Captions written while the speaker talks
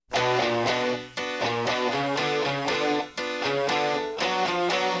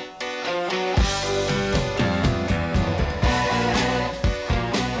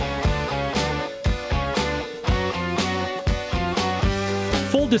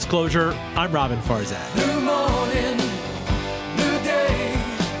disclosure, I'm Robin Farzad. New morning, new day.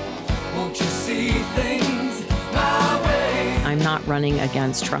 Won't you see things my way? I'm not running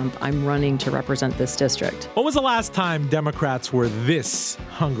against Trump. I'm running to represent this district. When was the last time Democrats were this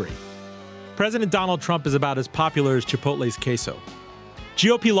hungry? President Donald Trump is about as popular as Chipotle's queso.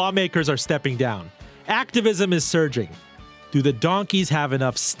 GOP lawmakers are stepping down. Activism is surging. Do the donkeys have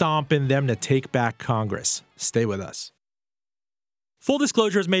enough stomp in them to take back Congress? Stay with us. Full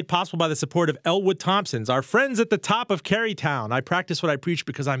disclosure is made possible by the support of Elwood Thompsons, our friends at the top of Carytown. I practice what I preach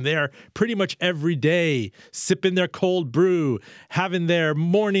because I'm there pretty much every day, sipping their cold brew, having their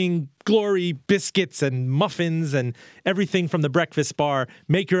morning glory biscuits and muffins and everything from the breakfast bar.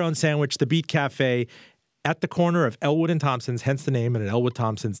 Make your own sandwich, the Beat Cafe, at the corner of Elwood and Thompsons, hence the name, and at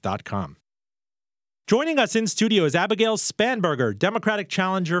elwoodthompsons.com. Joining us in studio is Abigail Spanberger, Democratic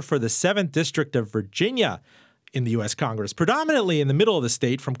challenger for the 7th District of Virginia in the U.S. Congress, predominantly in the middle of the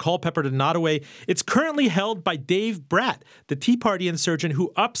state, from Culpeper to Nottoway. It's currently held by Dave Bratt, the Tea Party insurgent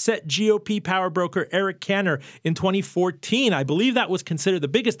who upset GOP power broker Eric Cantor in 2014. I believe that was considered the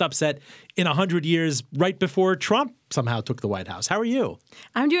biggest upset in 100 years, right before Trump somehow took the White House. How are you?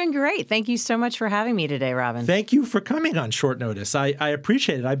 I'm doing great. Thank you so much for having me today, Robin. Thank you for coming on short notice. I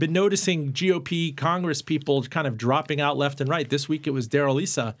appreciate it. I've been noticing GOP Congress people kind of dropping out left and right. This week it was Darrell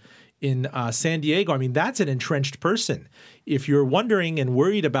Issa in San Diego. I mean, that's an entrenched person. If you're wondering and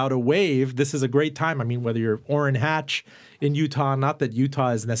worried about a wave, this is a great time. I mean, whether you're Orrin Hatch in Utah, not that Utah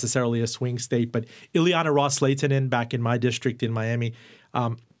is necessarily a swing state, but Ileana Ross-Lehtinen back in my district in Miami,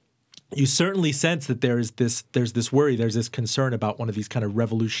 you certainly sense that there's this worry, there's this concern about one of these kind of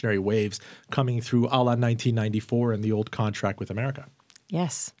revolutionary waves coming through a la 1994 and the old contract with America.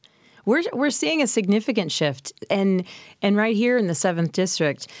 Yes. We're seeing a significant shift. And right here in the 7th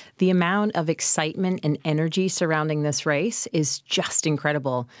District, the amount of excitement and energy surrounding this race is just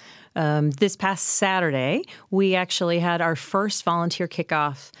incredible. This past Saturday, we actually had our first volunteer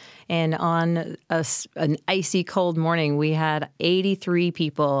kickoff. And on an icy cold morning, we had 83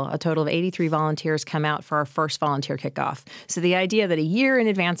 people, a total of 83 volunteers come out for our first volunteer kickoff. So the idea that a year in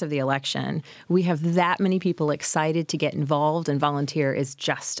advance of the election, we have that many people excited to get involved and volunteer is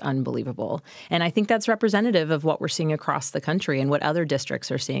just unbelievable. And I think that's representative of what we're seeing across the country and what other districts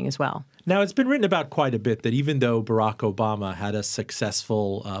are seeing as well. Now, it's been written about quite a bit that even though Barack Obama had a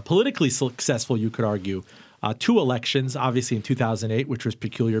successful, politically successful, you could argue, 2 elections, obviously in 2008, which was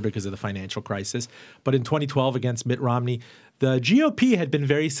peculiar because of the financial crisis, but in 2012 against Mitt Romney, the GOP had been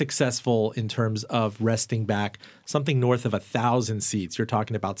very successful in terms of wresting back something north of 1,000 seats. You're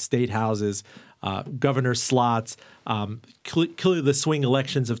talking about state houses, governor slots, clearly the swing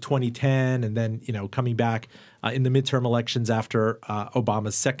elections of 2010, and then coming back in the midterm elections after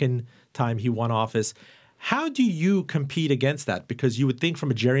Obama's second time he won office. How do you compete against that? Because you would think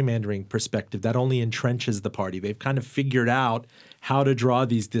from a gerrymandering perspective, that only entrenches the party. They've kind of figured out how to draw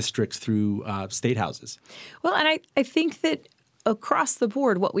these districts through state houses. Well, and I think that across the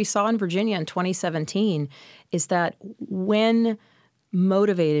board, what we saw in Virginia in 2017 is that when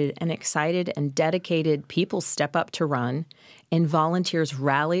motivated and excited and dedicated people step up to run and volunteers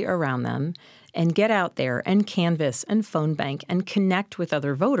rally around them and get out there and canvass and phone bank and connect with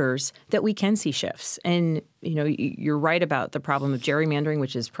other voters, that we can see shifts. And, you're right about the problem of gerrymandering,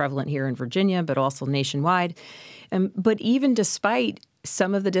 which is prevalent here in Virginia, but also nationwide. But even despite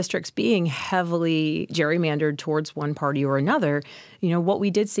some of the districts being heavily gerrymandered towards one party or another, what we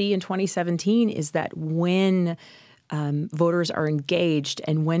did see in 2017 is that when voters are engaged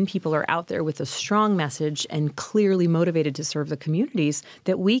and when people are out there with a strong message and clearly motivated to serve the communities,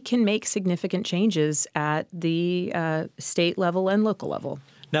 that we can make significant changes at the state level and local level.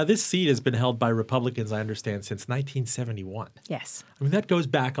 Now, this seat has been held by Republicans, I understand, since 1971. Yes. I mean, that goes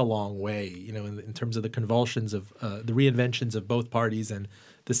back a long way, in terms of the convulsions of the reinventions of both parties and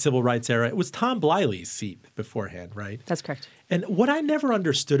the civil rights era. It was Tom Bliley's seat beforehand, right? That's correct. And what I never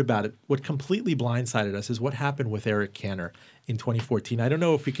understood about it, what completely blindsided us, is what happened with Eric Cantor in 2014. I don't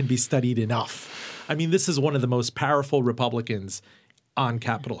know if it can be studied enough. I mean, this is one of the most powerful Republicans on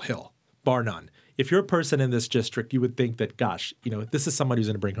Capitol Hill, bar none. If you're a person in this district, you would think that, gosh, this is somebody who's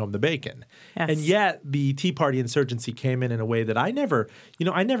going to bring home the bacon. Yes. And yet the Tea Party insurgency came in a way that I never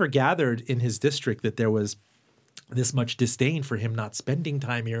gathered in his district that there was this much disdain for him not spending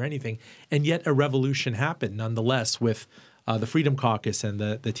time here or anything. And yet a revolution happened nonetheless with the Freedom Caucus and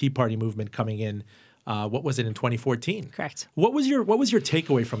the Tea Party movement coming in. What was it, in 2014? Correct. What was your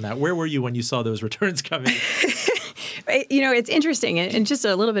takeaway from that? Where were you when you saw those returns coming? It's interesting. And just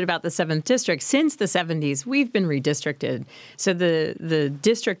a little bit about the 7th District. Since the 70s, we've been redistricted. So the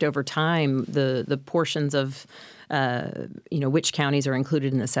district over time, the portions of which counties are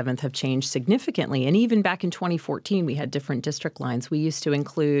included in the 7th have changed significantly. And even back in 2014, we had different district lines. We used to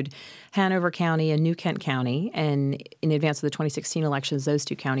include Hanover County and New Kent County. And in advance of the 2016 elections, those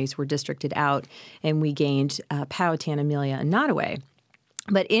two counties were districted out, and we gained Powhatan, Amelia, and Nottoway.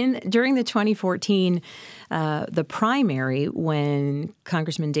 But during the 2014, the primary, when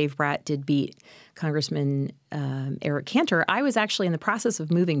Congressman Dave Bratt did beat Congressman Eric Cantor, I was actually in the process of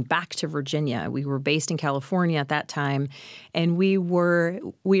moving back to Virginia. We were based in California at that time, and we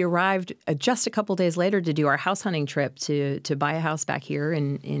arrived just a couple days later to do our house hunting trip to buy a house back here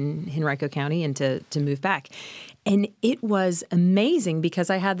in Henrico County and to move back. And it was amazing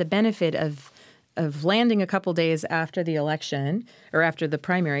because I had the benefit of landing a couple days after the election, or after the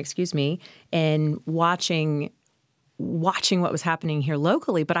primary, and watching what was happening here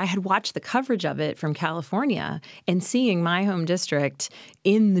locally. But I had watched the coverage of it from California, and seeing my home district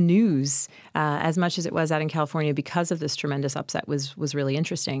in the news as much as it was out in California because of this tremendous upset was really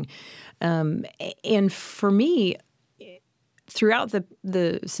interesting. And for me, throughout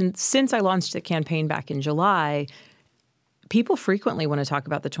since I launched the campaign back in July, people frequently want to talk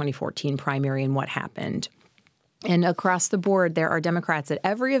about the 2014 primary and what happened. And across the board, there are Democrats at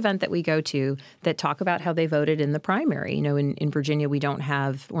every event that we go to that talk about how they voted in the primary. In Virginia,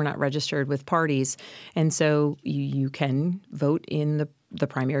 we're not registered with parties. And so you can vote in the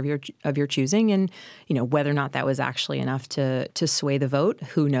primary of your choosing. And, whether or not that was actually enough to sway the vote,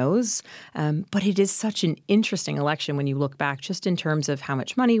 who knows? But it is such an interesting election when you look back, just in terms of how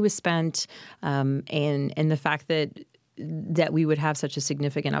much money was spent and the fact that we would have such a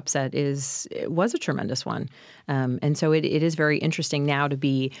significant upset was a tremendous one. And so it is very interesting now to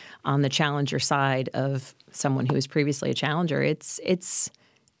be on the challenger side of someone who was previously a challenger. It's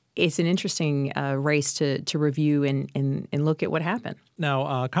an interesting race to review and look at what happened.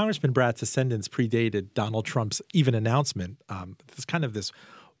 Now, Congressman Bratt's ascendance predated Donald Trump's even announcement. There's kind of this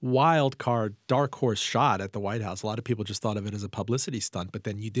wild card, dark horse shot at the White House. A lot of people just thought of it as a publicity stunt, but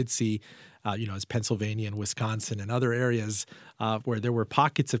then you did see, as Pennsylvania and Wisconsin and other areas where there were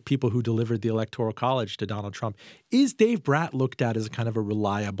pockets of people who delivered the Electoral College to Donald Trump. Is Dave Bratt looked at as kind of a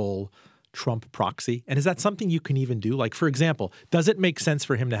reliable Trump proxy? And is that something you can even do? Like, for example, does it make sense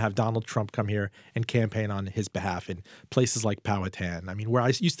for him to have Donald Trump come here and campaign on his behalf in places like Powhatan? I mean, where I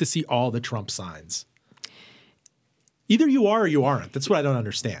used to see all the Trump signs. Either you are or you aren't. That's what I don't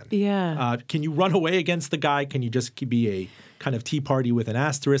understand. Yeah. Can you run away against the guy? Can you just be a kind of Tea Party with an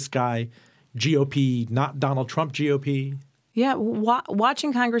asterisk guy? GOP, not Donald Trump GOP? Yeah.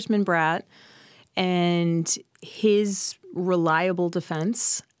 Watching Congressman Bratt and his reliable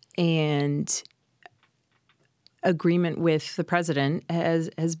defense and agreement with the president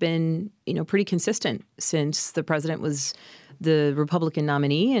has been, pretty consistent since the president was the Republican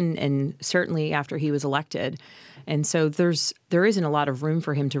nominee and certainly after he was elected. And so there isn't a lot of room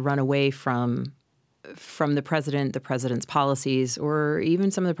for him to run away from the president's policies, or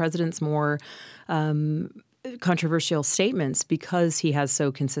even some of the president's more controversial statements, because he has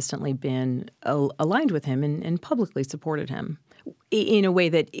so consistently been aligned with him and publicly supported him in a way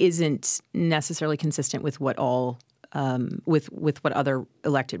that isn't necessarily consistent with what with what other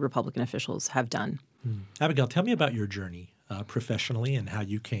elected Republican officials have done. Abigail, tell me about your journey professionally and how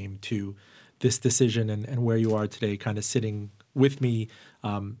you came to this decision and where you are today, kind of sitting with me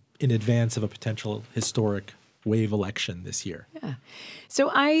in advance of a potential historic wave election this year. Yeah.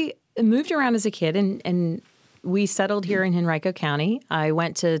 So I moved around as a kid and we settled here in Henrico County. I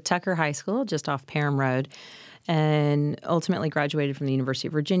went to Tucker High School just off Parham Road and ultimately graduated from the University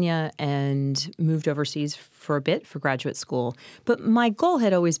of Virginia and moved overseas for a bit for graduate school. But my goal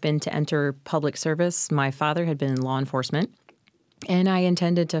had always been to enter public service. My father had been in law enforcement, and I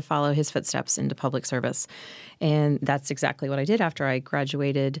intended to follow his footsteps into public service. And that's exactly what I did. After I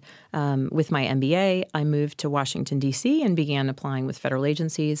graduated with my MBA, I moved to Washington, D.C. and began applying with federal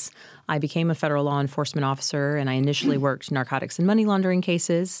agencies. I became a federal law enforcement officer, and I initially worked narcotics and money laundering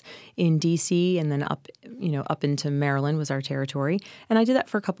cases in D.C. and then up into Maryland was our territory. And I did that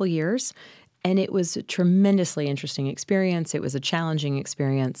for a couple of years. And it was a tremendously interesting experience. It was a challenging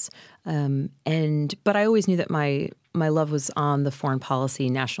experience. But I always knew that my love was on the foreign policy,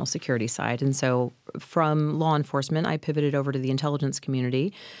 national security side. And so from law enforcement, I pivoted over to the intelligence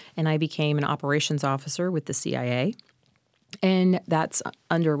community, and I became an operations officer with the CIA. And that's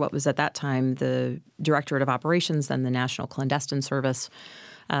under what was at that time the Directorate of Operations, then the National Clandestine Service.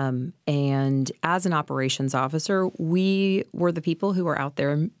 And as an operations officer, we were the people who were out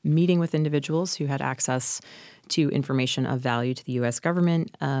there meeting with individuals who had access to information of value to the U.S.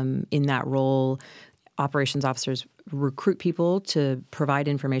 government. In that role, operations officers recruit people to provide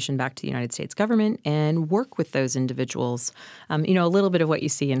information back to the United States government and work with those individuals. A little bit of what you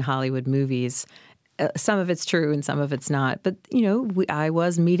see in Hollywood movies. Some of it's true and some of it's not. But, I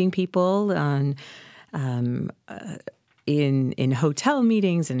was meeting people on in hotel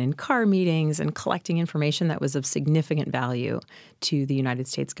meetings and in car meetings and collecting information that was of significant value to the United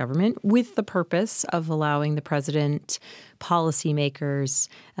States government with the purpose of allowing the president, policymakers,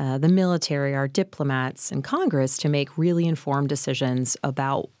 the military, our diplomats, and Congress to make really informed decisions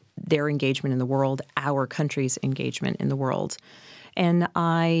about their engagement in the world, our country's engagement in the world. And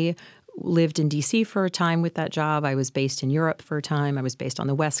I lived in D.C. for a time with that job. I was based in Europe for a time. I was based on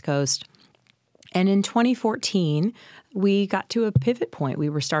the West Coast. And in 2014, we got to a pivot point. We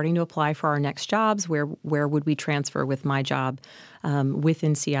were starting to apply for our next jobs. Where would we transfer with my job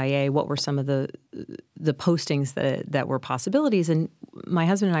within CIA? What were some of the postings that were possibilities? And my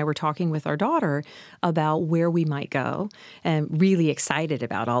husband and I were talking with our daughter about where we might go and really excited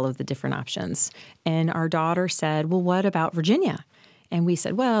about all of the different options. And our daughter said, well, what about Virginia? And we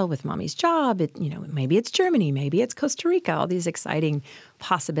said, well, with mommy's job, maybe it's Germany, maybe it's Costa Rica, all these exciting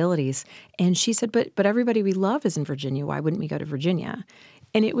possibilities. And she said, but everybody we love is in Virginia. Why wouldn't we go to Virginia?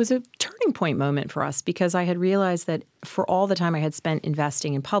 And it was a turning point moment for us because I had realized that for all the time I had spent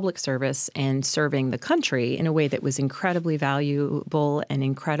investing in public service and serving the country in a way that was incredibly valuable and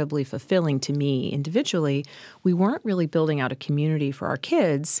incredibly fulfilling to me individually, we weren't really building out a community for our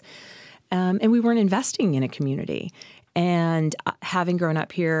kids, and we weren't investing in a community. And having grown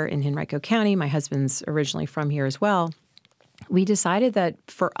up here in Henrico County, my husband's originally from here as well, we decided that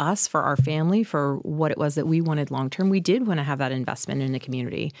for us, for our family, for what it was that we wanted long-term, we did want to have that investment in the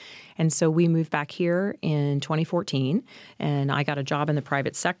community. And so we moved back here in 2014, and I got a job in the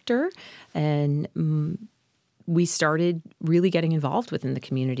private sector, and we started really getting involved within the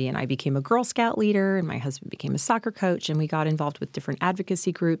community. And I became a Girl Scout leader, and my husband became a soccer coach, and we got involved with different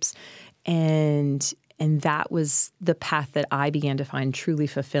advocacy groups. And that was the path that I began to find truly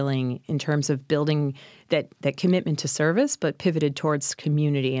fulfilling in terms of building that commitment to service, but pivoted towards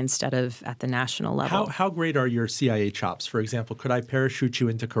community instead of at the national level. How great are your CIA chops? For example, could I parachute you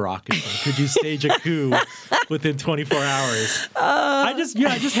into Caracas? Could you stage a coup within 24 hours? I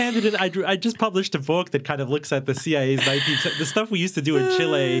just handed it. I just published a book that kind of looks at the CIA's the stuff we used to do in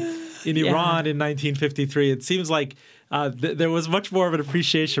Chile, in Iran in 1953. It seems like there was much more of an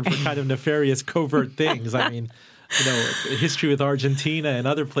appreciation for kind of nefarious, covert things. I mean, history with Argentina and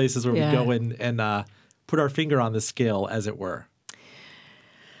other places where we go and put our finger on the scale, as it were.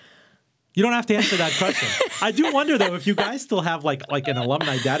 You don't have to answer that question. I do wonder, though, if you guys still have like an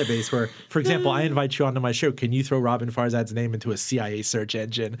alumni database where, for example, I invite you onto my show. Can you throw Robin Farzad's name into a CIA search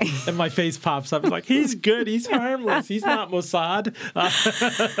engine? And my face pops up. It's like, he's good. He's harmless. He's not Mossad.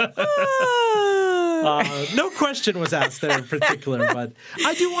 No question was asked there in particular, but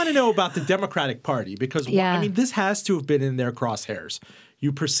I do want to know about the Democratic Party because, this has to have been in their crosshairs.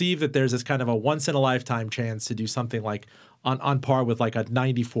 You perceive that there's this kind of a once-in-a-lifetime chance to do something like on par with like a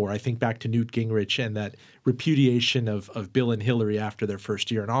 94. I think back to Newt Gingrich and that repudiation of Bill and Hillary after their first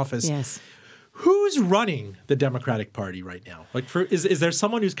year in office. Yes. Who's running the Democratic Party right now? Is there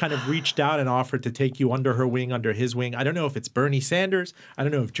someone who's kind of reached out and offered to take you under her wing, under his wing? I don't know if it's Bernie Sanders. I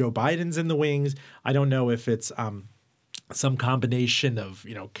don't know if Joe Biden's in the wings. I don't know if it's some combination of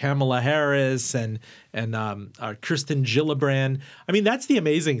Kamala Harris and Kirsten Gillibrand. I mean, that's the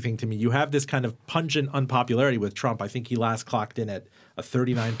amazing thing to me. You have this kind of pungent unpopularity with Trump. I think he last clocked in at a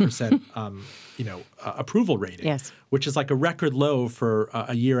 39% approval rating, yes, which is like a record low for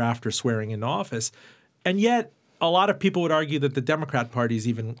a year after swearing into office. And yet, a lot of people would argue that the Democrat Party is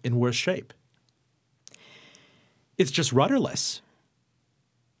even in worse shape. It's just rudderless.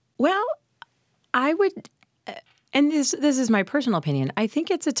 Well, I would. And this is my personal opinion. I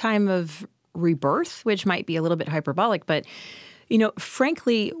think it's a time of rebirth, which might be a little bit hyperbolic. But,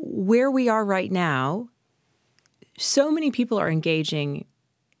 frankly, where we are right now, so many people are engaging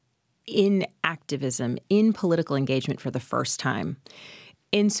in activism, in political engagement for the first time.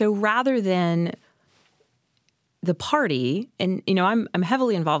 And so rather than the party, and, I'm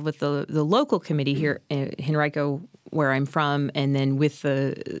heavily involved with the local committee here in Henrico, where I'm from, and then with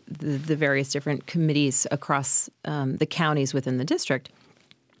the various different committees across the counties within the district.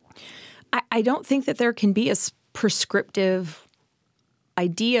 I don't think that there can be a prescriptive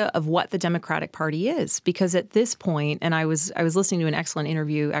idea of what the Democratic Party is, because at this point, and I was listening to an excellent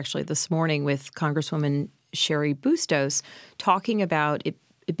interview actually this morning with Congresswoman Sherry Bustos talking about it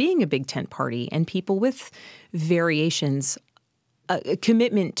being a big tent party and people with variations, a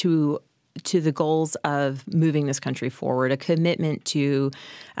commitment to the goals of moving this country forward, a commitment to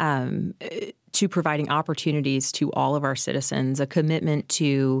to providing opportunities to all of our citizens, a commitment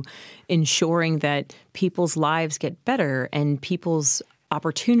to ensuring that people's lives get better and people's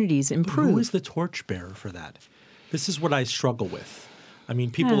opportunities improve. Who is the torchbearer for that? This is what I struggle with. I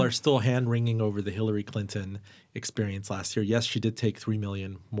mean, people are still hand-wringing over the Hillary Clinton experience last year. Yes, she did take 3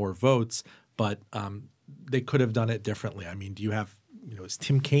 million more votes, but they could have done it differently. I mean, do you have, is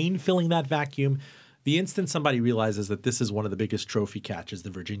Tim Kaine filling that vacuum? The instant somebody realizes that this is one of the biggest trophy catches, the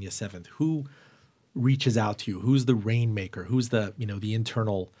Virginia 7th, who reaches out to you? Who's the rainmaker? Who's the, the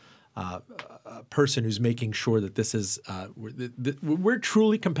internal person who's making sure that this is we're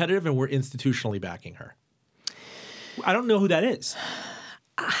truly competitive and we're institutionally backing her? I don't know who that is.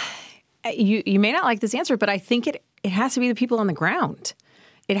 You may not like this answer, but I think it has to be the people on the ground.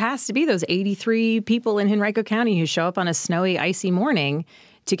 It has to be those 83 people in Henrico County who show up on a snowy, icy morning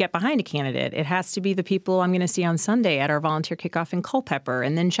to get behind a candidate. It has to be the people I'm going to see on Sunday at our volunteer kickoff in Culpeper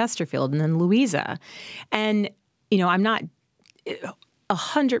and then Chesterfield and then Louisa. And, I'm not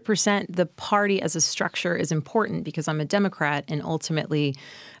 100% the party as a structure is important because I'm a Democrat and ultimately,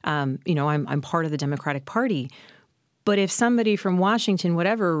 I'm part of the Democratic Party. But if somebody from Washington,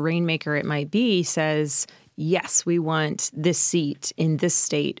 whatever rainmaker it might be, says, yes, we want this seat in this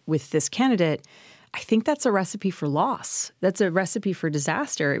state with this candidate, I think that's a recipe for loss. That's a recipe for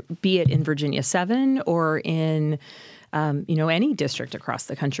disaster, be it in Virginia 7 or in, any district across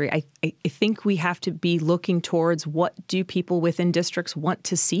the country. I think we have to be looking towards what do people within districts want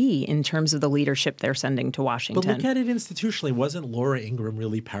to see in terms of the leadership they're sending to Washington. But look at it institutionally. Wasn't Laura Ingraham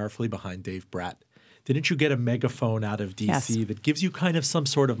really powerfully behind Dave Bratt? Didn't you get a megaphone out of D.C. that gives you kind of some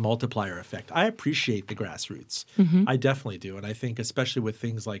sort of multiplier effect? I appreciate the grassroots. Mm-hmm. I definitely do. And I think especially with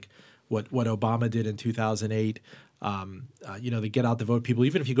things like what Obama did in 2008, the get out the vote people,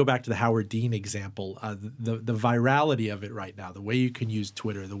 even if you go back to the Howard Dean example, the virality of it right now, the way you can use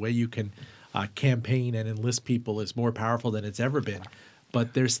Twitter, the way you can campaign and enlist people is more powerful than it's ever been.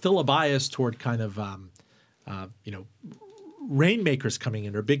 But there's still a bias toward kind of, rainmakers coming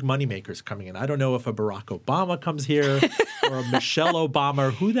in or big money makers coming in. I don't know if a Barack Obama comes here or a Michelle Obama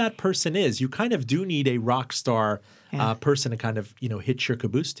or who that person is. You kind of do need a rock star person to kind of, hitch your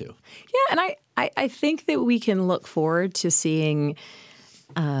caboose to. Yeah, and I think that we can look forward to seeing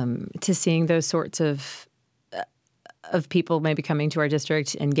those sorts of people maybe coming to our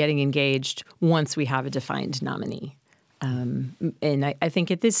district and getting engaged once we have a defined nominee. And I think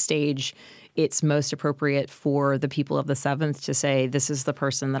at this stage, it's most appropriate for the people of the 7th to say, this is the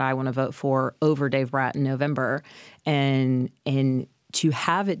person that I want to vote for over Dave Bratt in November, and to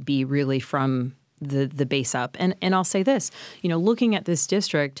have it be really from the base up. And I'll say this, looking at this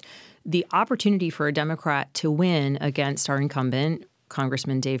district, the opportunity for a Democrat to win against our incumbent,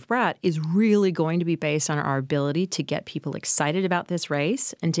 Congressman Dave Bratt, is really going to be based on our ability to get people excited about this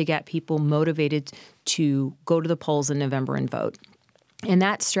race and to get people motivated to go to the polls in November and vote. And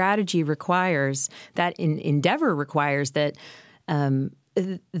that strategy requires, that endeavor requires that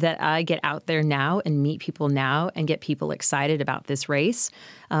that I get out there now and meet people now and get people excited about this race.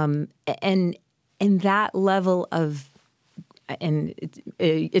 And that level of, and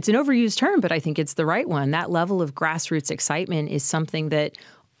it's an overused term, but I think it's the right one, that level of grassroots excitement is something that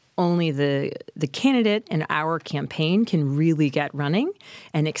only the candidate and our campaign can really get running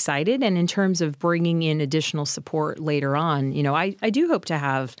and excited. And in terms of bringing in additional support later on, I do hope to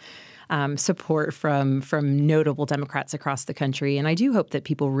have support from notable Democrats across the country. And I do hope that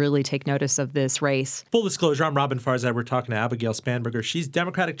people really take notice of this race. Full disclosure, I'm Robin Farzad. We're talking to Abigail Spanberger. She's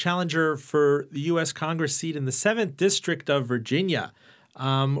Democratic challenger for the U.S. Congress seat in the 7th District of Virginia.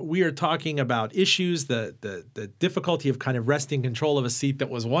 We are talking about issues, the difficulty of kind of wresting control of a seat that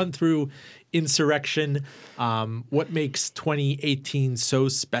was won through insurrection, what makes 2018 so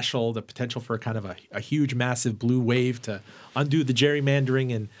special, the potential for kind of a huge, massive blue wave to undo the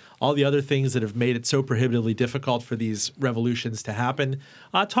gerrymandering and all the other things that have made it so prohibitively difficult for these revolutions to happen.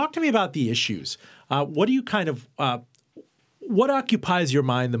 Talk to me about the issues. What do you kind of what occupies your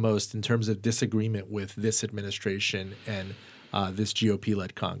mind the most in terms of disagreement with this administration and this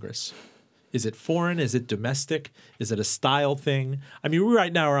GOP-led Congress? Is it foreign? Is it domestic? Is it a style thing? I mean, we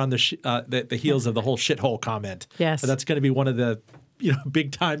right now are on the heels of the whole shithole comment. Yes, that's going to be one of the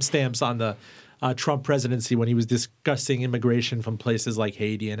big timestamps on the Trump presidency when he was discussing immigration from places like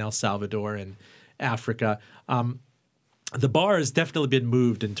Haiti and El Salvador and Africa. The bar has definitely been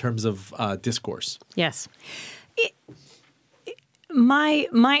moved in terms of discourse. Yes. My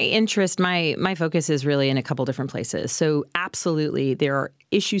interest, my focus is really in a couple different places. So absolutely, there are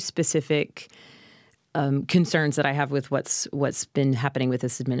issue-specific concerns that I have with what's been happening with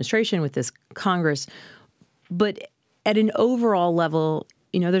this administration, with this Congress. But at an overall level,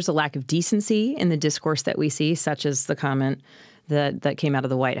 there's a lack of decency in the discourse that we see, such as the comment that came out of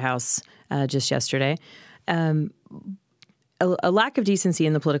the White House just yesterday. A lack of decency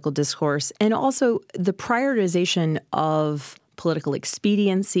in the political discourse, and also the prioritization of political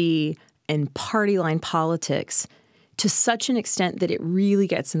expediency and party line politics to such an extent that it really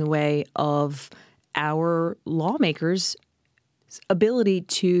gets in the way of our lawmakers' ability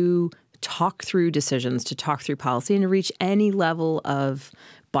to talk through decisions, to talk through policy, and to reach any level of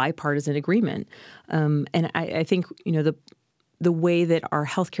bipartisan agreement. And I think, the way that our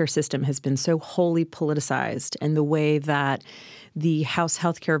healthcare system has been so wholly politicized, and the way that the House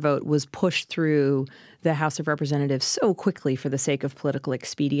healthcare vote was pushed through the House of Representatives so quickly for the sake of political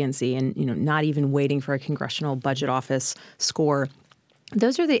expediency, and not even waiting for a Congressional Budget Office score.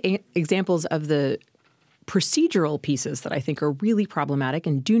 Those are the examples of the procedural pieces that I think are really problematic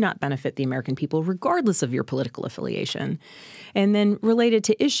and do not benefit the American people, regardless of your political affiliation. And then related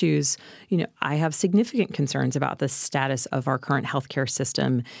to issues, I have significant concerns about the status of our current healthcare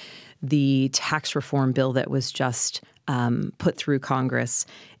system, the tax reform bill that was just put through Congress,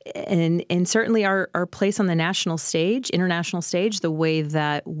 and certainly our place on the national stage, international stage, the way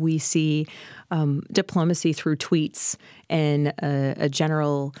that we see diplomacy through tweets and a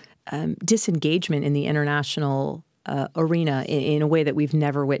general disengagement in the international arena in a way that we've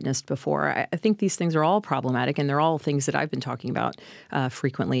never witnessed before. I think these things are all problematic, and they're all things that I've been talking about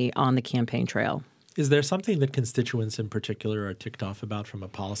frequently on the campaign trail. Is there something that constituents in particular are ticked off about from a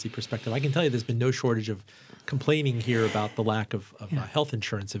policy perspective? I can tell you there's been no shortage of complaining here about the lack of health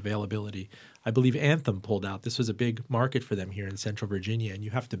insurance availability. I believe Anthem pulled out. This was a big market for them here in Central Virginia, and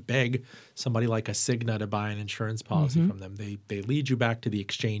you have to beg somebody like a Cigna to buy an insurance policy from them. They lead you back to the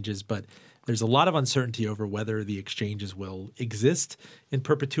exchanges, but there's a lot of uncertainty over whether the exchanges will exist in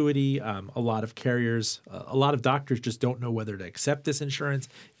perpetuity. A lot of carriers, a lot of doctors just don't know whether to accept this insurance.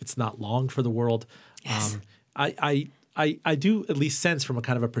 It's not long for the world. Yes. I do at least sense from a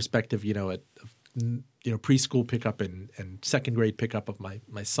kind of a perspective, preschool pickup and second grade pickup of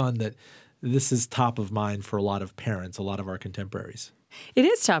my son, that this is top of mind for a lot of parents, a lot of our contemporaries. It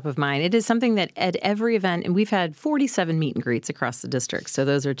is top of mind. It is something that at every event, and we've had 47 meet and greets across the district. So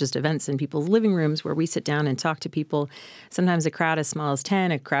those are just events in people's living rooms where we sit down and talk to people, sometimes a crowd as small as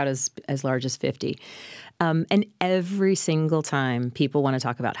 10, a crowd as large as 50. And every single time people want to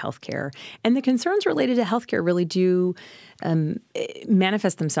talk about healthcare. And the concerns related to healthcare really do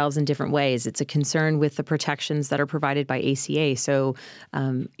manifest themselves in different ways. It's a concern with the protections that are provided by ACA. So,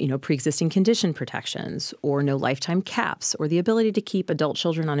 pre-existing condition protections, or no lifetime caps, or the ability to keep adult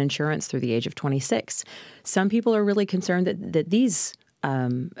children on insurance through the age of 26. Some people are really concerned that these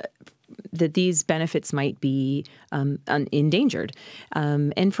benefits might be endangered.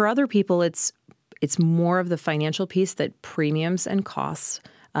 And for other people, it's more of the financial piece, that premiums and costs,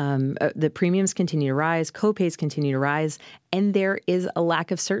 the premiums continue to rise, co-pays continue to rise, and there is a lack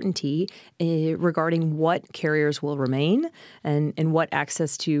of certainty regarding what carriers will remain and what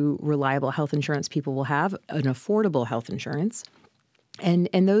access to reliable health insurance people will have, an affordable health insurance.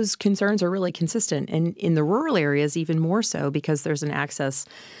 And those concerns are really consistent. And in the rural areas, even more so, because there's an access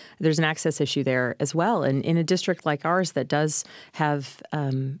issue there as well. And in a district like ours that does have,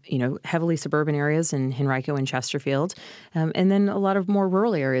 heavily suburban areas in Henrico and Chesterfield, and then a lot of more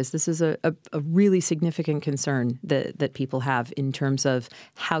rural areas, this is a really significant concern that people have in terms of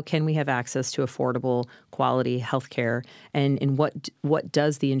how can we have access to affordable, quality health care, and what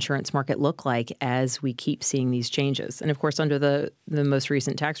does the insurance market look like as we keep seeing these changes. And of course, under the most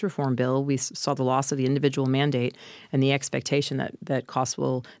recent tax reform bill, we saw the loss of the individual mandate and the expectation that costs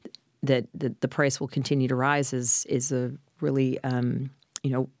will that the price will continue to rise is a really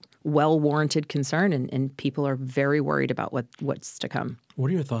well-warranted concern, and people are very worried about what's to come. What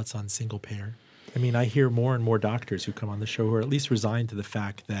are your thoughts on single payer? I mean, I hear more and more doctors who come on the show who are at least resigned to the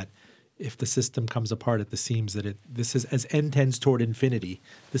fact that if the system comes apart at the seams, that this is, as n tends toward infinity,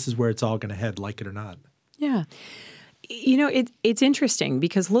 this is where it's all going to head, like it or not. Yeah. It's interesting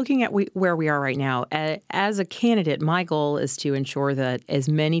because looking at where we are right now, as a candidate, my goal is to ensure that as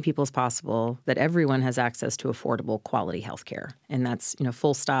many people as possible, that everyone has access to affordable, quality health care. And that's,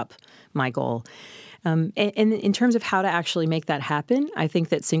 full stop, my goal. And in terms of how to actually make that happen, I think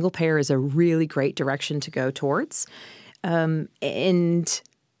that single payer is a really great direction to go towards. And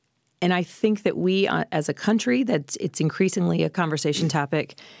I think that we, as a country, that it's increasingly a conversation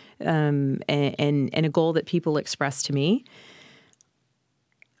topic and a goal that people express to me.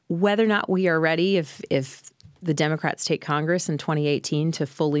 Whether or not we are ready, if the Democrats take Congress in 2018 to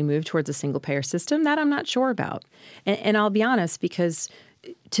fully move towards a single-payer system, that I'm not sure about. And I'll be honest, because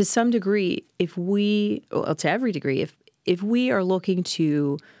to some degree, to every degree, if we are looking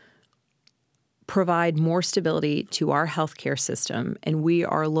to provide more stability to our healthcare system, and we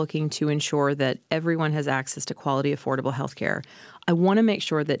are looking to ensure that everyone has access to quality, affordable healthcare, I want to make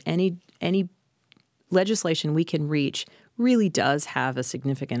sure that any legislation we can reach really does have a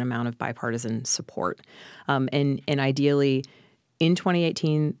significant amount of bipartisan support. And ideally, in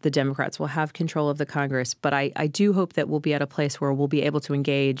 2018, the Democrats will have control of the Congress. But I do hope that we'll be at a place where we'll be able to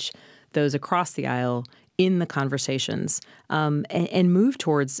engage those across the aisle in the conversations and move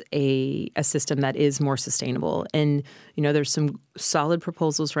towards a system that is more sustainable. And, there's some solid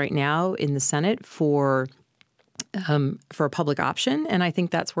proposals right now in the Senate for a public option, and I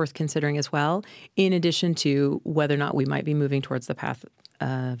think that's worth considering as well, in addition to whether or not we might be moving towards the path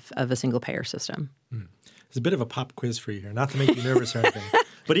of a single-payer system. There's a bit of a pop quiz for you here, not to make you nervous or anything.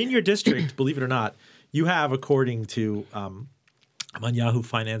 But in your district, believe it or not, you have, according to I'm on Yahoo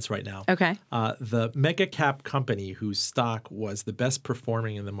Finance right now. Okay. The mega cap company whose stock was the best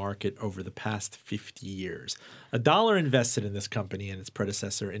performing in the market over the past 50 years. $1 invested in this company and its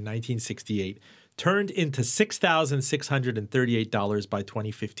predecessor in 1968 turned into $6,638 by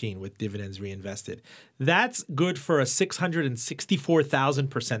 2015 with dividends reinvested. That's good for a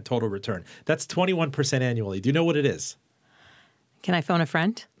 664,000% total return. That's 21% annually. Do you know what it is? Can I phone a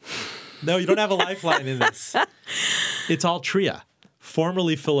friend? No, you don't have a lifeline in this. It's Altria.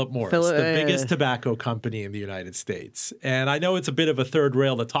 Formerly Philip Morris, the biggest tobacco company in the United States. And I know it's a bit of a third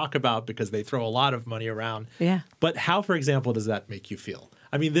rail to talk about because they throw a lot of money around. Yeah. But how, for example, does that make you feel?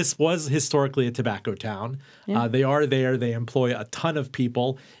 I mean, this was historically a tobacco town. Yeah. They are there. They employ a ton of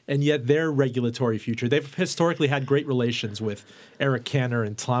people. And yet their regulatory future, they've historically had great relations with Eric Cantor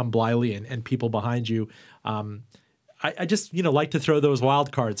and Tom Bliley and people behind you. I just, like to throw those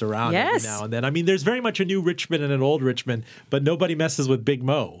wild cards around every now and then. I mean, there's very much a new Richmond and an old Richmond, but nobody messes with Big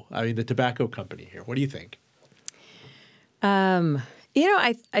Mo. I mean, the tobacco company here. What do you think? I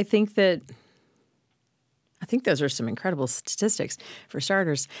think those are some incredible statistics for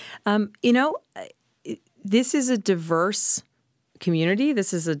starters. This is a diverse community.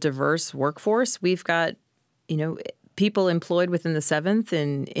 This is a diverse workforce. We've got, people employed within the 7th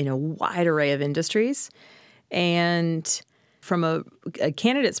in a wide array of industries. And from a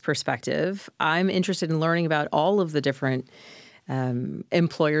candidate's perspective, I'm interested in learning about all of the different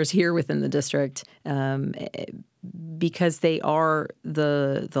employers here within the district because they are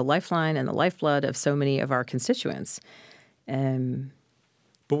the lifeline and the lifeblood of so many of our constituents. But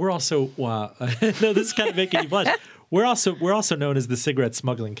we're also no, this is kind of making you blush. We're also known as the cigarette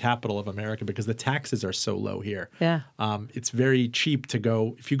smuggling capital of America because the taxes are so low here. Yeah. It's very cheap to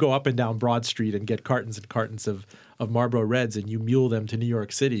go – if you go up and down Broad Street and get cartons and cartons of Marlboro Reds and you mule them to New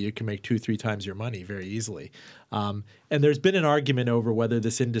York City, you can make 2-3 times your money very easily. And there's been an argument over whether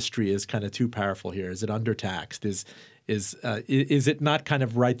this industry is kind of too powerful here. Is it undertaxed? Is it not kind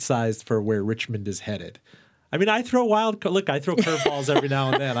of right-sized for where Richmond is headed? I mean, I throw curveballs every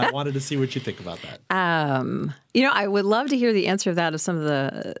now and then. I wanted to see what you think about that. I would love to hear the answer of that of some of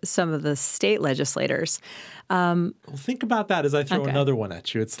the state legislators. Well, think about that as I throw another one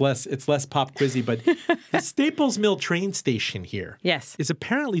at you. It's less pop quizzy, but the Staples Mill train station here is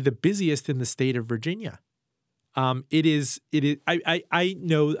apparently the busiest in the state of Virginia. It is. I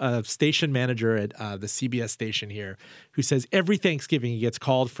know a station manager at the CBS station here who says every Thanksgiving he gets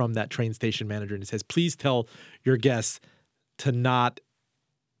called from that train station manager and he says, please tell your guests to not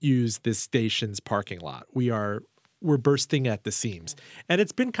use this station's parking lot. We're bursting at the seams. And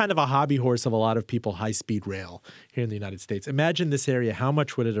it's been kind of a hobby horse of a lot of people, high-speed rail here in the United States. Imagine this area, how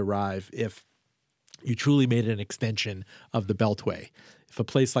much would it arrive if you truly made it an extension of the Beltway? If a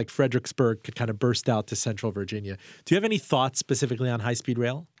place like Fredericksburg could kind of burst out to central Virginia. Do you have any thoughts specifically on high-speed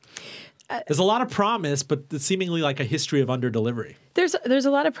rail? There's a lot of promise, but it's seemingly like a history of under-delivery. There's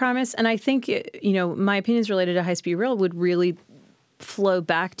a lot of promise, and I think, my opinions related to high-speed rail would really flow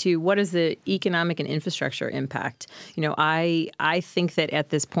back to what is the economic and infrastructure impact. I think that at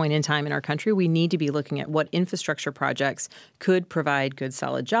this point in time in our country, we need to be looking at what infrastructure projects could provide good,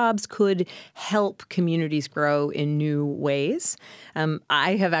 solid jobs, could help communities grow in new ways.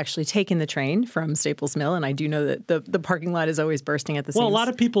 I have actually taken the train from Staples Mill, and I do know that the parking lot is always bursting at the seams. Well, a lot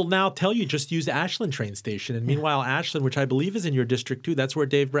of people now tell you just use Ashland train station. And meanwhile, Ashland, which I believe is in your district too, that's where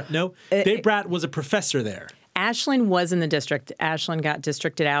Dave Bratt was a professor there. Ashland was in the district. Ashland got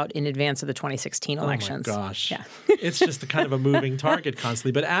districted out in advance of the 2016 elections. Oh, my gosh. Yeah. It's just a kind of a moving target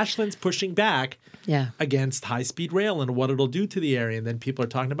constantly. But Ashland's pushing back against high-speed rail and what it'll do to the area. And then people are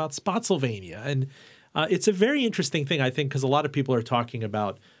talking about Spotsylvania. And it's a very interesting thing, I think, because a lot of people are talking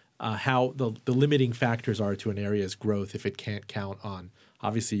about how the limiting factors are to an area's growth if it can't count on.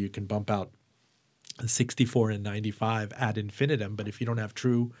 Obviously, you can bump out 64 and 95 ad infinitum. But if you don't have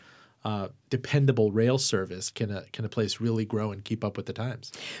true dependable rail service, can a place really grow and keep up with the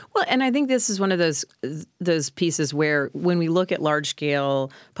times? Well, and I think this is one of those pieces where when we look at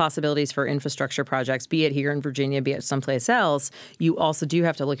large-scale possibilities for infrastructure projects, be it here in Virginia, be it someplace else, you also do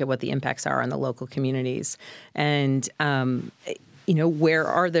have to look at what the impacts are on the local communities. And where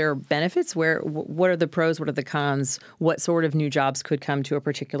are there benefits? What are the pros? What are the cons? What sort of new jobs could come to a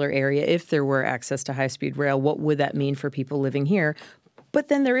particular area if there were access to high-speed rail? What would that mean for people living here? But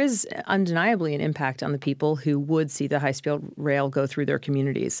then there is undeniably an impact on the people who would see the high-speed rail go through their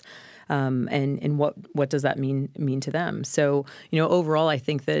communities, and what does that mean to them? So, overall, I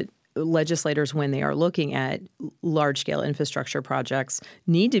think that legislators, when they are looking at large-scale infrastructure projects,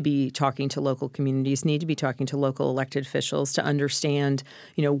 need to be talking to local communities, need to be talking to local elected officials to understand,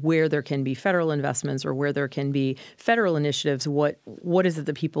 where there can be federal investments or where there can be federal initiatives. What is it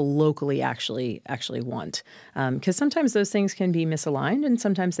that people locally actually want? Because sometimes those things can be misaligned, and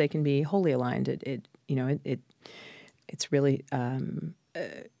sometimes they can be wholly aligned. It's really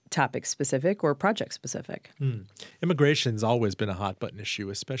topic specific or project specific. Immigration's always been a hot button issue,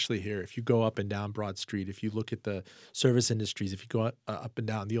 especially here. If you go up and down Broad Street, if you look at the service industries, if you go up and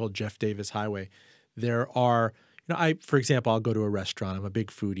down the old Jeff Davis Highway, there are, for example, I'll go to a restaurant. I'm a big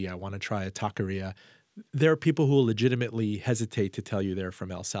foodie. I want to try a taqueria. There are people who will legitimately hesitate to tell you they're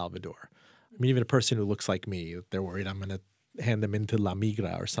from El Salvador. I mean, even a person who looks like me, they're worried I'm going to hand them into La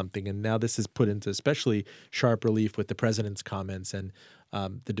Migra or something. And now this is put into especially sharp relief with the president's comments and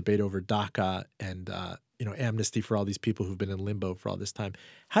the debate over DACA and amnesty for all these people who've been in limbo for all this time.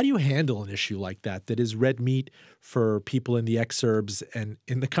 How do you handle an issue like that is red meat for people in the exurbs and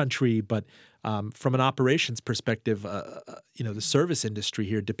in the country, but from an operations perspective, the service industry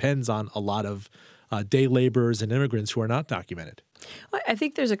here depends on a lot of day laborers and immigrants who are not documented? Well, I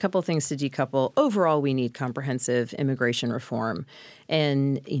think there's a couple things to decouple. Overall, we need comprehensive immigration reform.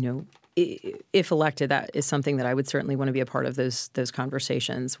 And, if elected, that is something that I would certainly want to be a part of those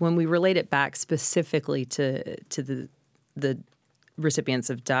conversations. When we relate it back specifically to the recipients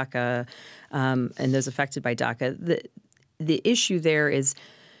of DACA and those affected by DACA, the issue there is,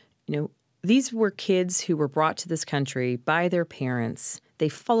 these were kids who were brought to this country by their parents. They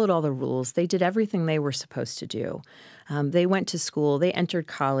followed all the rules. They did everything they were supposed to do. They went to school. They entered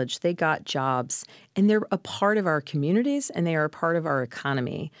college. They got jobs. And they're a part of our communities, and they are a part of our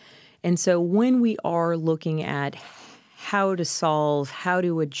economy. And so when we are looking at how to solve, how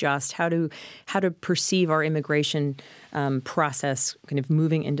to adjust, how to perceive our immigration process kind of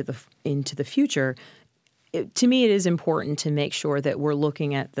moving into the future, to me it is important to make sure that we're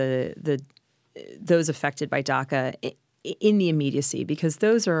looking at those affected by DACA in the immediacy, because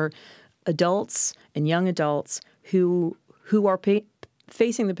those are adults and young adults who are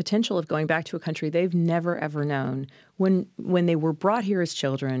facing the potential of going back to a country they've never, ever known. When they were brought here as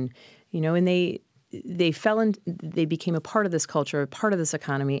children, and they became a part of this culture, a part of this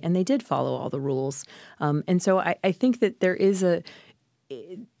economy, and they did follow all the rules. And so I think that there is a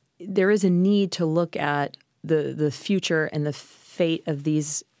need to look at the future and the fate of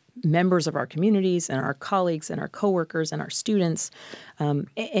these members of our communities and our colleagues and our coworkers and our students,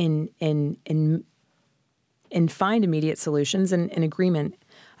 and find immediate solutions and agreement,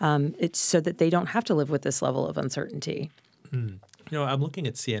 it's so that they don't have to live with this level of uncertainty. I'm looking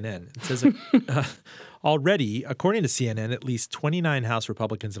at CNN. It says already, according to CNN, at least 29 House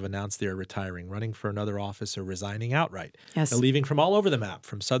Republicans have announced they are retiring, running for another office, or resigning outright. Yes. They're leaving from all over the map,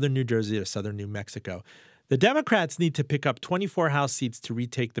 from southern New Jersey to southern New Mexico. The Democrats need to pick up 24 House seats to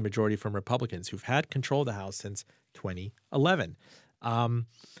retake the majority from Republicans, who've had control of the House since 2011.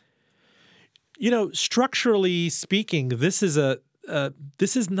 Structurally speaking, this is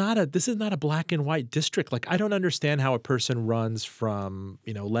not a black and white district. Like, I don't understand how a person runs from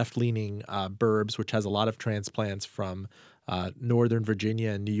left-leaning burbs, which has a lot of transplants from Northern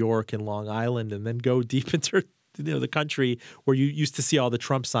Virginia and New York and Long Island, and then go deep into the country where you used to see all the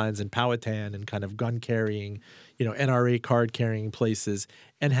Trump signs in Powhatan and kind of gun-carrying, NRA card-carrying places,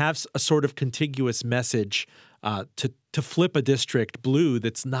 and have a sort of contiguous message to flip a district blue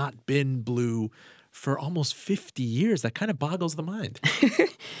that's not been blue for almost 50 years. That kind of boggles the mind.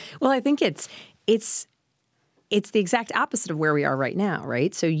 Well, I think it's the exact opposite of where we are right now,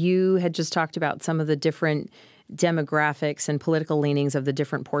 right? So you had just talked about some of the different demographics and political leanings of the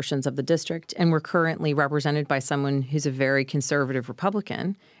different portions of the district, and we're currently represented by someone who's a very conservative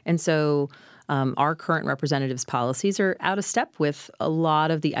Republican. And so our current representative's policies are out of step with a lot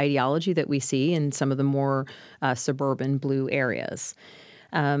of the ideology that we see in some of the more suburban blue areas.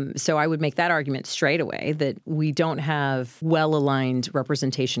 So I would make that argument straight away that we don't have well-aligned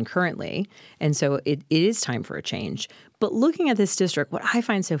representation currently, and so it is time for a change. But looking at this district, what I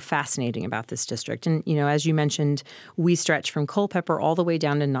find so fascinating about this district, and as you mentioned, we stretch from Culpeper all the way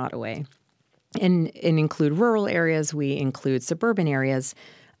down to Nottoway, and include rural areas, we include suburban areas.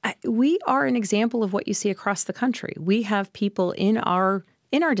 We are an example of what you see across the country. We have people in our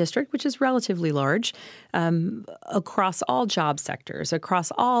district, which is relatively large, across all job sectors,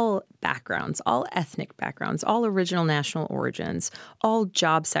 across all backgrounds, all ethnic backgrounds, all original national origins, all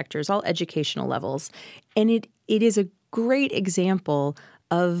job sectors, all educational levels. And it is a great example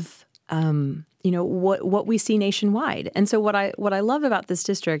of what we see nationwide. And so what I love about this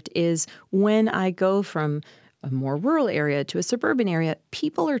district is when I go from a more rural area to a suburban area,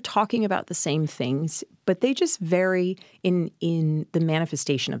 people are talking about the same things, but they just vary in the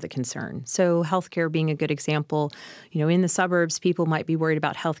manifestation of the concern. So healthcare being a good example, in the suburbs, people might be worried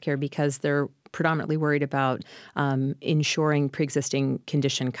about healthcare because they're predominantly worried about ensuring pre-existing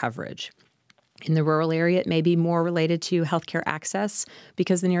condition coverage. In the rural area, it may be more related to healthcare access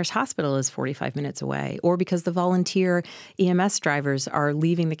because the nearest hospital is 45 minutes away, or because the volunteer EMS drivers are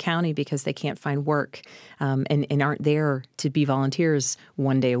leaving the county because they can't find work and aren't there to be volunteers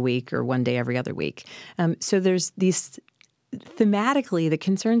one day a week or one day every other week. So there's these thematically, the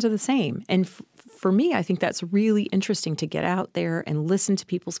concerns are the same. And for me, I think that's really interesting to get out there and listen to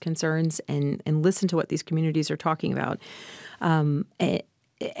people's concerns and listen to what these communities are talking about.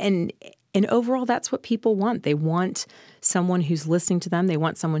 And overall, that's what people want. They want someone who's listening to them. They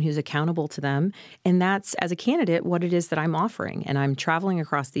want someone who's accountable to them. And that's, as a candidate, what it is that I'm offering. And I'm traveling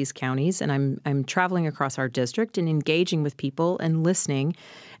across these counties, and I'm traveling across our district and engaging with people and listening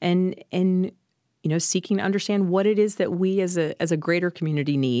and seeking to understand what it is that we as a greater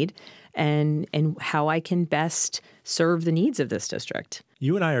community need and how I can best serve the needs of this district.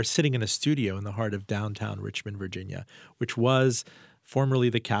 You and I are sitting in a studio in the heart of downtown Richmond, Virginia, which was formerly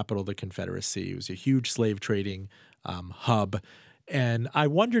the capital of the Confederacy. It was a huge slave trading hub. And I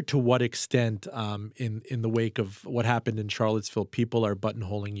wonder to what extent in the wake of what happened in Charlottesville, people are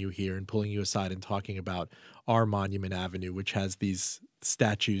buttonholing you here and pulling you aside and talking about our Monument Avenue, which has these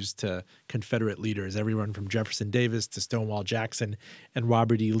statues to Confederate leaders, everyone from Jefferson Davis to Stonewall Jackson and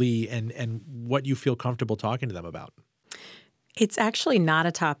Robert E. Lee, and what you feel comfortable talking to them about. It's actually not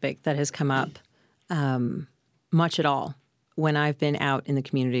a topic that has come up much at all when I've been out in the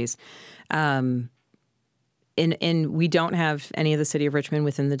communities. And we don't have any of the city of Richmond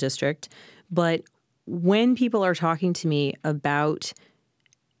within the district. But when people are talking to me about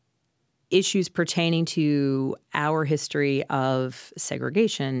issues pertaining to our history of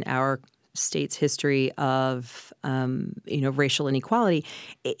segregation, our state's history of racial inequality,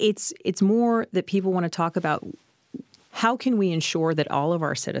 it's more that people want to talk about how can we ensure that all of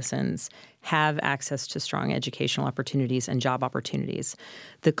our citizens have access to strong educational opportunities and job opportunities.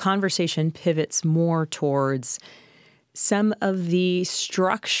 The conversation pivots more towards some of the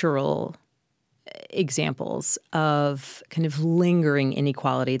structural examples of kind of lingering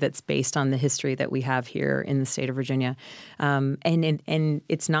inequality that's based on the history that we have here in the state of Virginia. And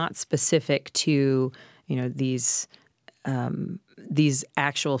it's not specific to, these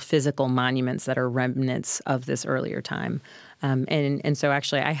actual physical monuments that are remnants of this earlier time. And so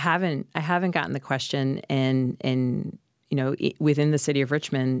actually I haven't gotten the question, and within the city of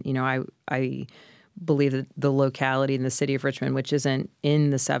Richmond, I believe that the locality in the city of Richmond, which isn't in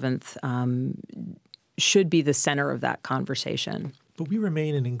the 7th, should be the center of that conversation. But we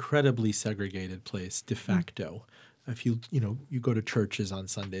remain an incredibly segregated place de facto. Mm-hmm. If you go to churches on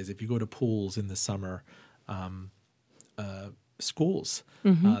Sundays, if you go to pools in the summer, schools,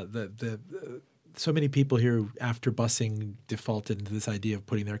 mm-hmm. So many people here after busing defaulted into this idea of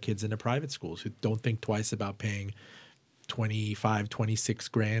putting their kids into private schools who don't think twice about paying $25,000,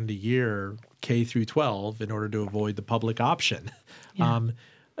 $26,000 a year K through 12 in order to avoid the public option. Yeah.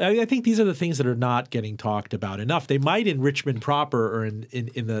 I think these are the things that are not getting talked about enough. They might in Richmond proper, or in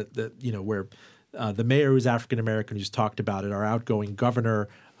the where the mayor who's African American who's talked about it. Our outgoing governor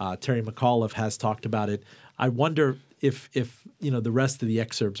Terry McAuliffe has talked about it. I wonder if the rest of the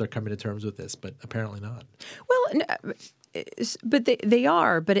excerpts are coming to terms with this, but apparently not. Well, but they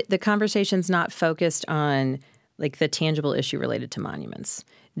are. But the conversation's not focused on like the tangible issue related to monuments.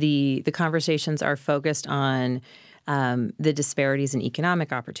 The conversations are focused on the disparities in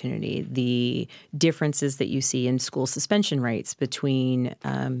economic opportunity, the differences that you see in school suspension rates between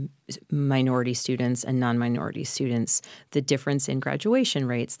minority students and non-minority students, the difference in graduation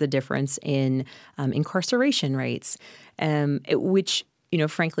rates, the difference in incarceration rates, which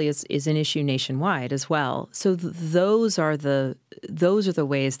frankly, is an issue nationwide as well. So those are the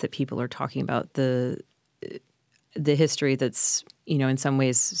ways that people are talking about the history that's, in some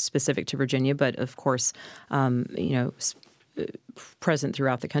ways specific to Virginia, but of course, present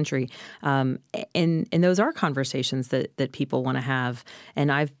throughout the country. And those are conversations that people want to have.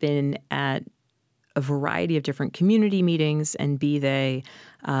 And I've been at a variety of different community meetings, and be they,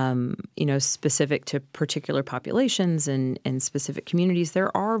 specific to particular populations and specific communities.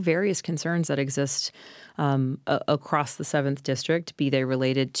 There are various concerns that exist across the 7th District, be they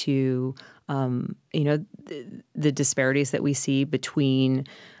related to, the disparities that we see between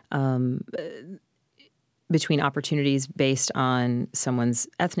opportunities based on someone's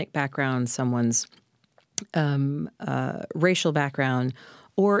ethnic background, someone's racial background,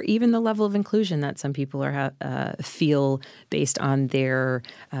 or even the level of inclusion that some people feel based on their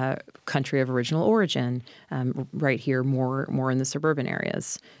country of original origin. Right here, more in the suburban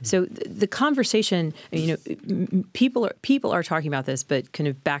areas. So the conversation, people are talking about this, but kind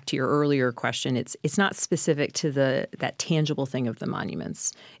of back to your earlier question, it's not specific to that tangible thing of the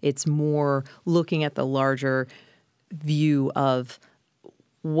monuments. It's more looking at the larger view of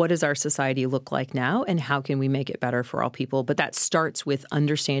what does our society look like now, and how can we make it better for all people? But that starts with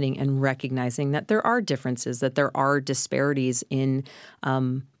understanding and recognizing that there are differences, that there are disparities in,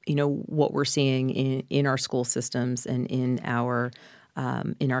 what we're seeing in our school systems and in our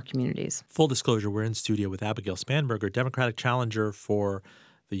communities. Full disclosure, we're in studio with Abigail Spanberger, Democratic challenger for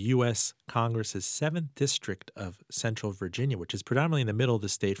the U.S. Congress's 7th District of Central Virginia, which is predominantly in the middle of the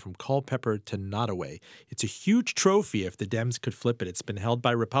state from Culpeper to Nottoway. It's a huge trophy if the Dems could flip it. It's been held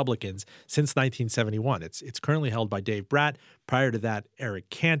by Republicans since 1971. It's currently held by Dave Bratt. Prior to that, Eric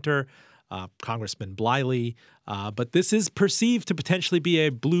Cantor, Congressman Bliley. But this is perceived to potentially be a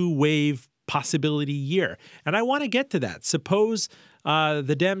blue wave possibility year. And I want to get to that. Suppose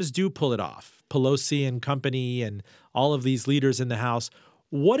the Dems do pull it off, Pelosi and company and all of these leaders in the House.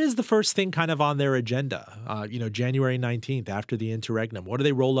 What is the first thing kind of on their agenda? January 19th after the interregnum, what do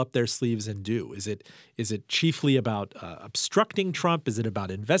they roll up their sleeves and do? Is it chiefly about obstructing Trump? Is it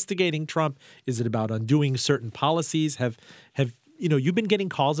about investigating Trump? Is it about undoing certain policies? Have you been getting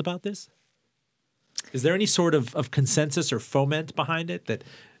calls about this? Is there any sort of consensus or foment behind it that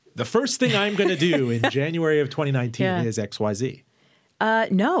the first thing I'm going to do in January of 2019 is XYZ?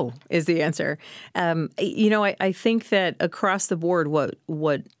 No is the answer. I think that across the board,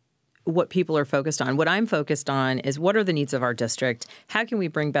 what people are focused on, what I'm focused on is what are the needs of our district? How can we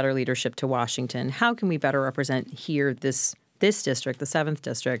bring better leadership to Washington? How can we better represent here this district, the 7th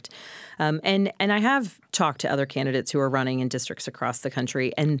District? And I have talked to other candidates who are running in districts across the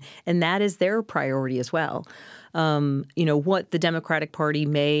country, and that is their priority as well. What the Democratic Party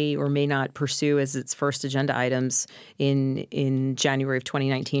may or may not pursue as its first agenda items in January of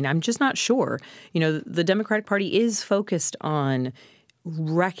 2019, I'm just not sure. The Democratic Party is focused on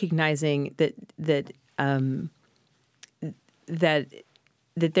recognizing that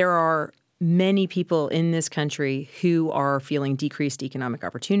there are many people in this country who are feeling decreased economic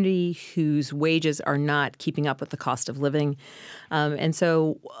opportunity, whose wages are not keeping up with the cost of living. And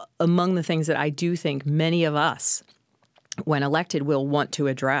so among the things that I do think many of us, when elected, will want to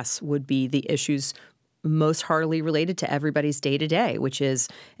address would be the issues most heartily related to everybody's day-to-day, which is,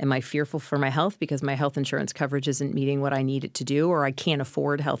 am I fearful for my health because my health insurance coverage isn't meeting what I need it to do, or I can't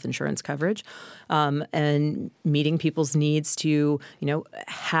afford health insurance coverage, and meeting people's needs to,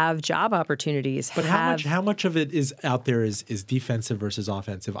 have job opportunities. But how much of it is out there is defensive versus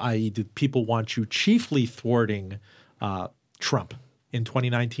offensive, i.e. do people want you chiefly thwarting Trump in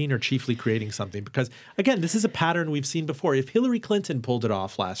 2019 or chiefly creating something? Because, again, this is a pattern we've seen before. If Hillary Clinton pulled it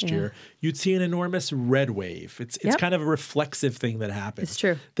off last year, you'd see an enormous red wave. It's kind of a reflexive thing that happens. It's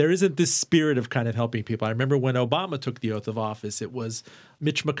true. There isn't this spirit of kind of helping people. I remember when Obama took the oath of office, it was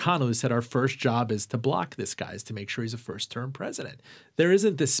Mitch McConnell who said our first job is to block this guy, is to make sure he's a first-term president. There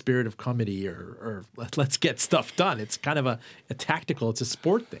isn't this spirit of comedy or let's get stuff done. It's kind of a tactical, it's a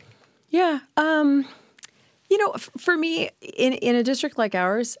sport thing. Yeah. For me, in a district like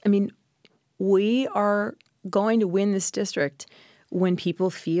ours, we are going to win this district when people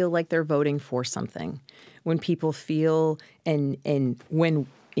feel like they're voting for something, when people feel and when,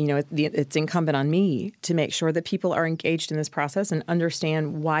 it's incumbent on me to make sure that people are engaged in this process and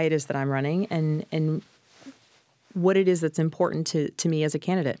understand why it is that I'm running and what it is that's important to me as a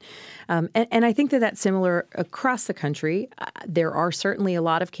candidate. And I think that that's similar across the country. There are certainly a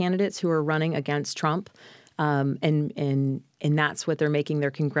lot of candidates who are running against Trump. And that's what they're making their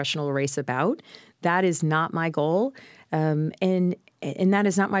congressional race about. That is not my goal, and that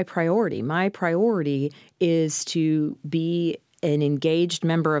is not my priority. My priority is to be an engaged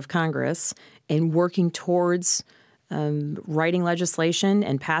member of Congress and working towards writing legislation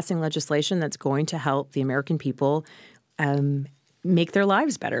and passing legislation that's going to help the American people make their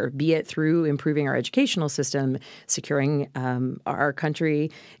lives better, be it through improving our educational system, securing our country,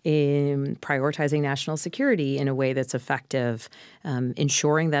 in prioritizing national security in a way that's effective,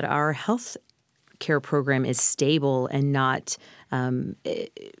 ensuring that our health care program is stable and not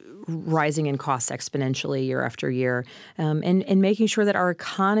rising in costs exponentially year after year, and making sure that our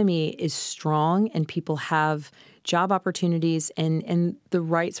economy is strong and people have job opportunities and the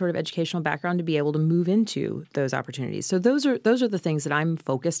right sort of educational background to be able to move into those opportunities. So those are the things that I'm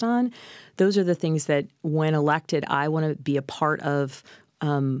focused on. Those are the things that, when elected, I want to be a part of,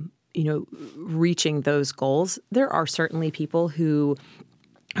 reaching those goals. There are certainly people who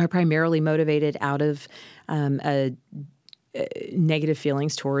are primarily motivated out of negative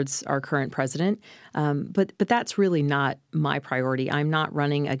feelings towards our current president. But that's really not my priority. I'm not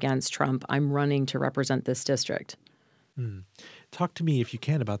running against Trump. I'm running to represent this district. Talk to me, if you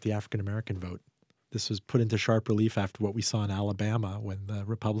can, about the African-American vote. This was put into sharp relief after what we saw in Alabama when the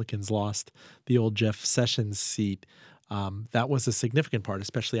Republicans lost the old Jeff Sessions seat. That was a significant part,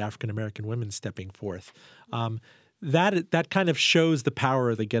 especially African-American women stepping forth. That kind of shows the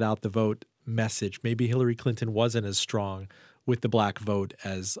power of the get out the vote message. Maybe Hillary Clinton wasn't as strong with the black vote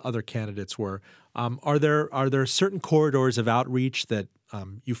as other candidates were. Are there certain corridors of outreach that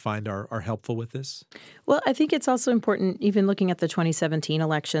you find are helpful with this? Well, I think it's also important, even looking at the 2017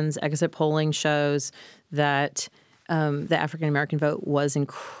 elections, exit polling shows that the African-American vote was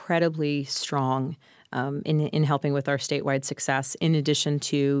incredibly strong in helping with our statewide success, in addition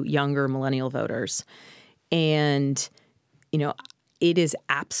to younger millennial voters. And, it is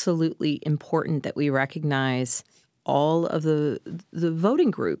absolutely important that we recognize all of the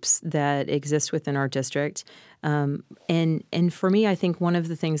voting groups that exist within our district. And for me, I think one of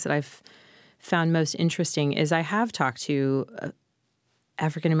the things that I've found most interesting is I have talked to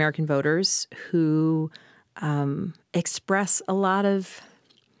African-American voters who express a lot of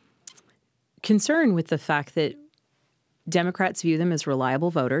concern with the fact that Democrats view them as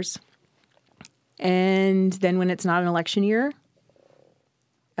reliable voters. And then when it's not an election year,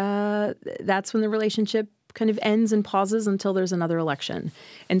 that's when the relationship kind of ends and pauses until there's another election.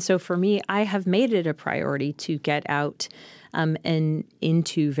 And so for me, I have made it a priority to get out and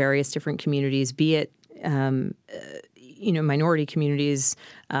into various different communities, be it minority communities,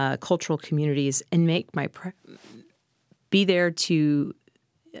 cultural communities, and be there to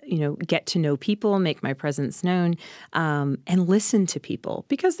get to know people, make my presence known, and listen to people.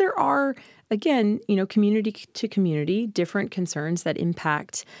 Because there are, again, community to community, different concerns that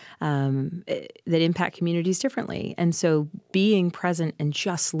impact communities differently. And so being present and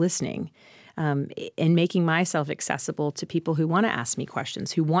just listening and making myself accessible to people who want to ask me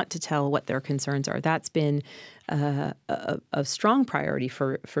questions, who want to tell what their concerns are, that's been a strong priority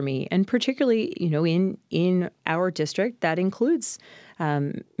for me. And particularly, in our district, that includes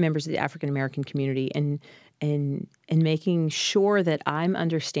members of the African-American community, and making sure that I'm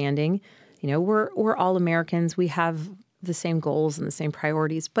understanding, we're all Americans. We have the same goals and the same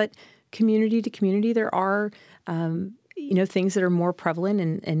priorities, but community to community, there are things that are more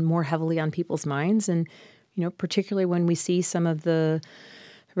prevalent and more heavily on people's minds. And, particularly when we see some of the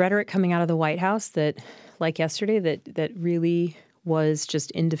rhetoric coming out of the White House that, like yesterday, that really was just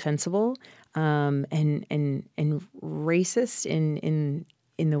indefensible and racist in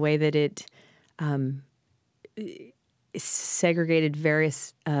the way that it segregated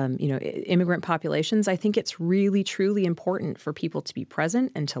various immigrant populations. I think it's really, truly important for people to be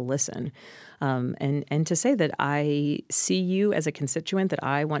present and to listen, and to say that I see you as a constituent that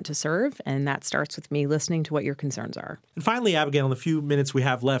I want to serve, and that starts with me listening to what your concerns are. And finally, Abigail, in the few minutes we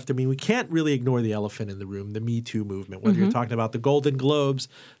have left, we can't really ignore the elephant in the room, the Me Too movement, whether you're talking about the Golden Globes,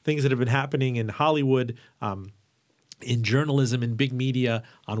 things that have been happening in Hollywood, in journalism, in big media,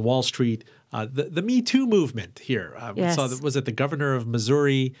 on Wall Street, the Me Too movement here. Yes. We saw was it the governor of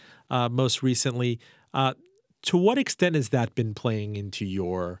Missouri most recently? To what extent has that been playing into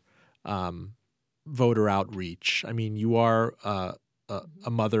your voter outreach? You are a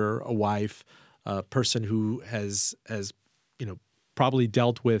mother, a wife, a person who has probably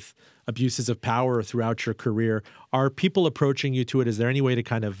dealt with abuses of power throughout your career. Are people approaching you to it? Is there any way to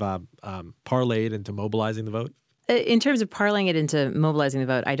kind of parlay it into mobilizing the vote? In terms of parlaying it into mobilizing the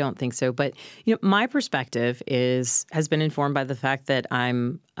vote, I don't think so. But my perspective has been informed by the fact that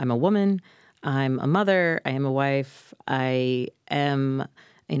I'm a woman, I'm a mother, I am a wife, I am,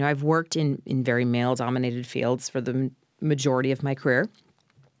 I've worked in very male-dominated fields for the majority of my career.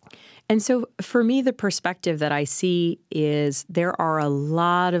 And so for me, the perspective that I see is there are a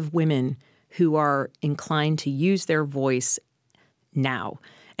lot of women who are inclined to use their voice now.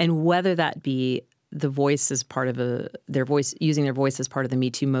 And whether that be the voice as part of using their voice as part of the Me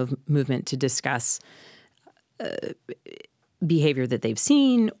Too movement to discuss behavior that they've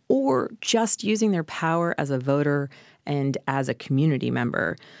seen, or just using their power as a voter and as a community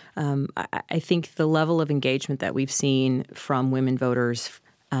member. I think the level of engagement that we've seen from women voters,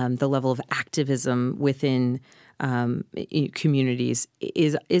 the level of activism within communities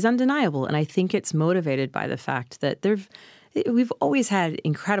is undeniable. And I think it's motivated by the fact that we've always had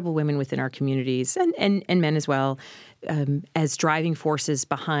incredible women within our communities and men as well, as driving forces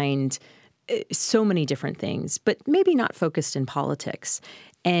behind so many different things, but maybe not focused in politics.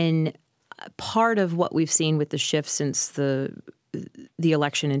 And part of what we've seen with the shift since the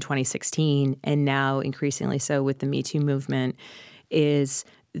election in 2016, and now increasingly so with the Me Too movement, is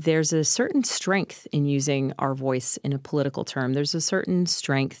there's a certain strength in using our voice in a political term. There's a certain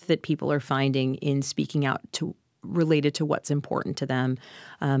strength that people are finding in speaking out related to what's important to them.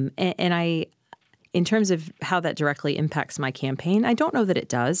 And I, in terms of how that directly impacts my campaign, I don't know that it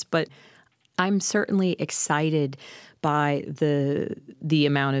does, but I'm certainly excited by the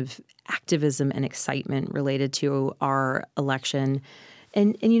amount of activism and excitement related to our election.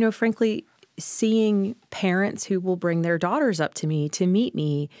 And frankly, seeing parents who will bring their daughters up to me to meet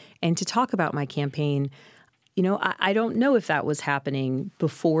me and to talk about my campaign, I don't know if that was happening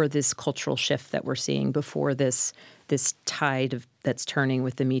before this cultural shift that we're seeing, before this tide that's turning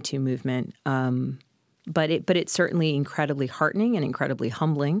with the Me Too movement. But it's certainly incredibly heartening and incredibly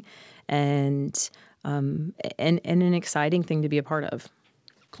humbling, and an exciting thing to be a part of.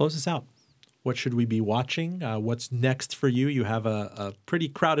 Close us out. What should we be watching? What's next for you? You have a pretty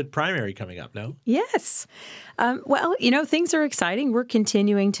crowded primary coming up, no? Yes. Well, things are exciting. We're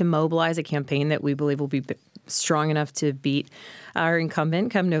continuing to mobilize a campaign that we believe will be strong enough to beat our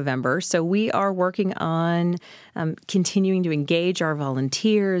incumbent come November. So we are working on continuing to engage our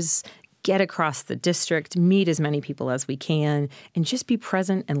volunteers, get across the district, meet as many people as we can, and just be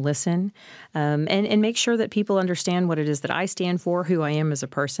present and listen, and make sure that people understand what it is that I stand for, who I am as a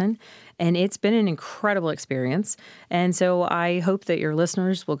person. And it's been an incredible experience. And so I hope that your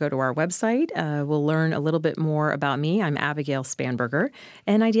listeners will go to our website, will learn a little bit more about me. I'm Abigail Spanberger,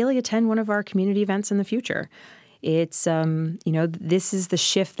 and ideally attend one of our community events in the future. It's, this is the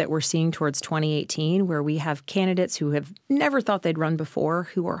shift that we're seeing towards 2018, where we have candidates who have never thought they'd run before,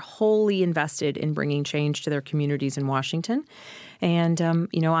 who are wholly invested in bringing change to their communities in Washington. And,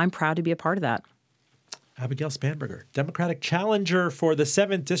 I'm proud to be a part of that. Abigail Spanberger, Democratic challenger for the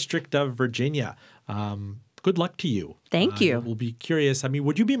 7th District of Virginia. Good luck to you. Thank you. We'll be curious. I mean,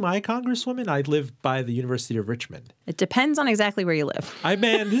 would you be my congresswoman? I live by the University of Richmond. It depends on exactly where you live.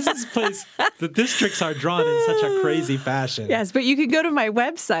 This is a place, the districts are drawn in such a crazy fashion. Yes, but you could go to my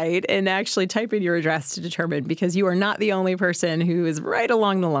website and actually type in your address to determine, because you are not the only person who is right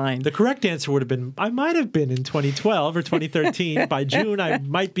along the line. The correct answer would have been, I might have been in 2012 or 2013. By June, I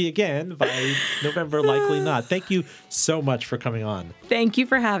might be again. By November, likely not. Thank you so much for coming on. Thank you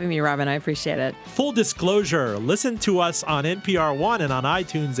for having me, Robin. I appreciate it. Full disclosure, listen to us on NPR One and on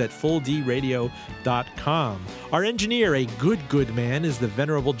iTunes at fulldradio.com. Our engineer, a good man, is the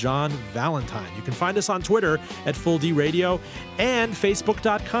Venerable John Valentine. You can find us on Twitter at FullDRadio and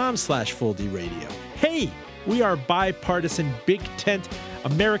Facebook.com/FullDRadio. Hey, we are bipartisan, big tent,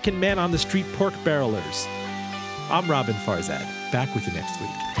 American man on the street pork barrelers. I'm Robin Farzad. Back with you next week.